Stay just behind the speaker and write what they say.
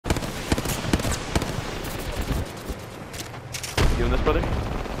this, brother.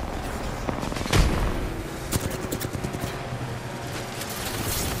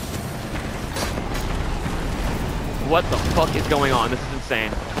 What the fuck is going on? This is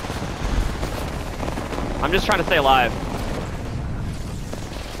insane. I'm just trying to stay alive.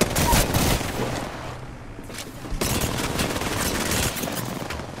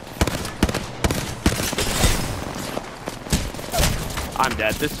 I'm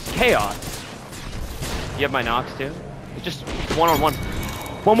dead. This is chaos. You have my knocks too? It's just one-on-one.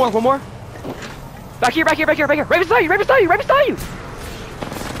 One more. Back here. Right beside you.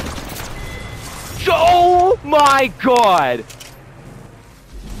 Oh my god!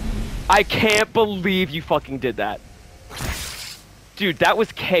 I can't believe you fucking did that. Dude, that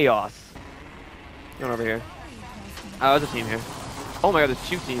was chaos. Going over here. Oh, there's a team here. Oh my god, there's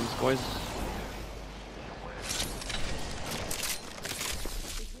 2 teams, boys.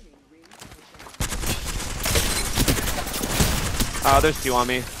 Oh, there's 2 on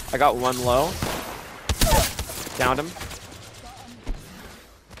me. I got 1 low. Downed him.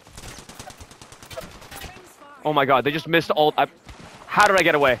 Oh my god, they just missed all. How did I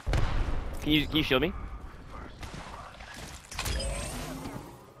get away? Can you shield me?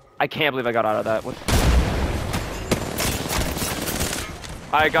 I can't believe I got out of that. What?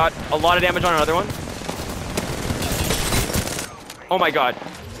 I got a lot of damage on another one. Oh my god.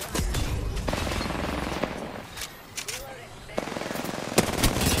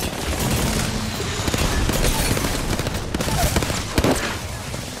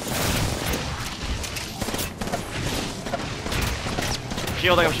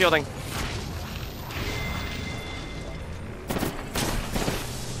 I'm shielding.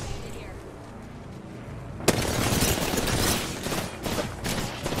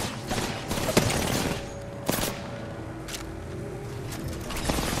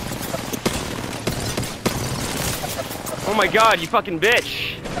 Oh my god, you fucking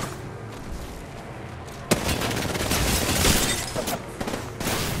bitch!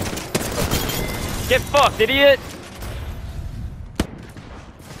 Get fucked, idiot!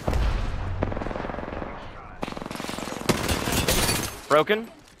 Broken.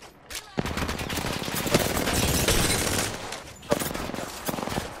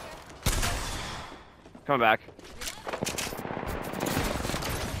 Coming back.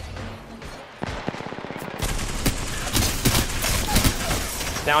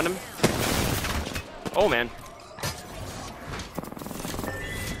 Downed him. Oh man.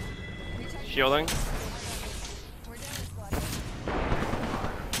 Shielding.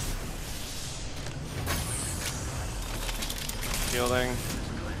 Shielding.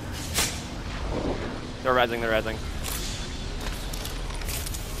 They're rezzing.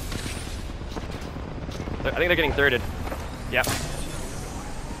 I think they're getting thirded. Yep.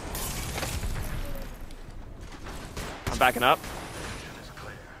 I'm backing up.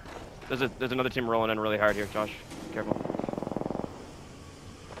 There's another team rolling in really hard here, Josh. Careful.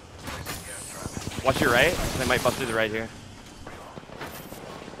 Watch your right. They might bust through the right here.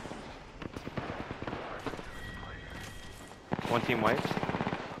 One team wiped.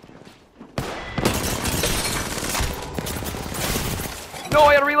 No,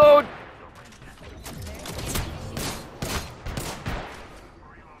 I gotta reload!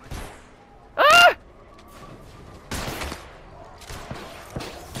 Ah!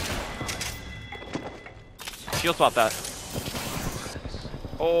 Shield swap that.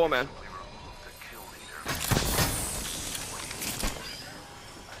 Oh man.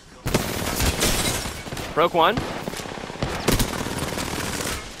 Broke one.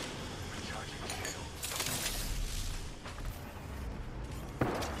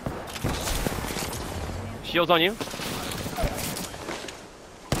 Shields on you.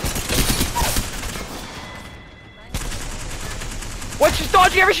 What's just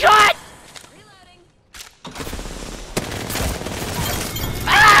dodging every shot?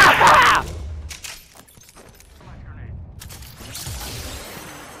 Ah!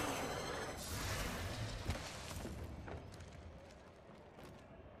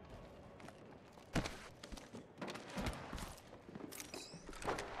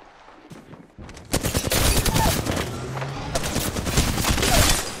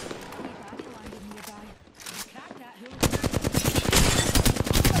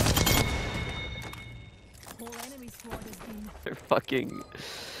 Fucking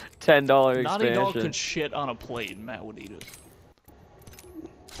 $10 Naughty expansion. Dog could shit on a plate and Matt would eat it.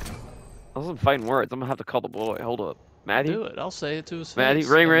 I wasn't fighting words. I'm gonna have to call the boy. Hold up. Matthew? Do it. I'll say it to his face. Matthew?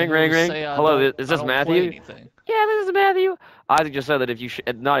 Ring. Hello, is this Matthew? Yeah, this is Matthew. Isaac just said that if you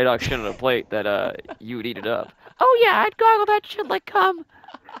Naughty Dog shit on a plate, that you would eat it up. Oh yeah, I'd goggle that shit like cum.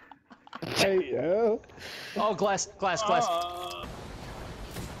 Hey, yeah. Oh, glass.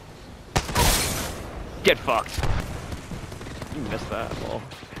 Get fucked. You missed that. Well,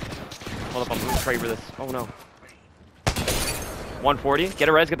 hold up, I'm gonna trade for this. Oh no. 140. Get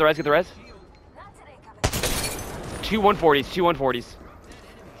a res, get the res, get the res. Two 140s, two 140s.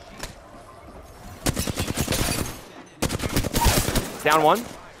 Down one.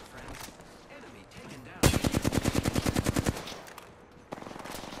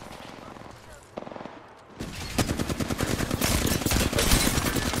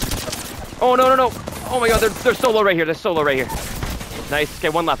 Oh no no no! Oh my god, they're so low right here. They're so low right here. Nice. Okay,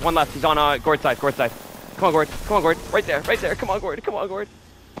 one left, one left. He's on Gord side, Gord side. Come on, Gord. Come on, Gord. Right there, right there. Come on, Gord. Come on, Gord.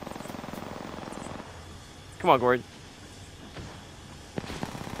 Come on, Gord.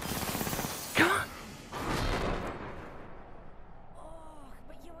 Come on.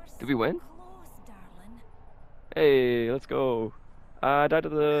 Did we win? Hey, let's go. I died to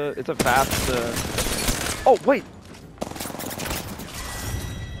the. It's a fast. Oh wait.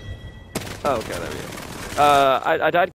 Oh, okay, there we go. I died.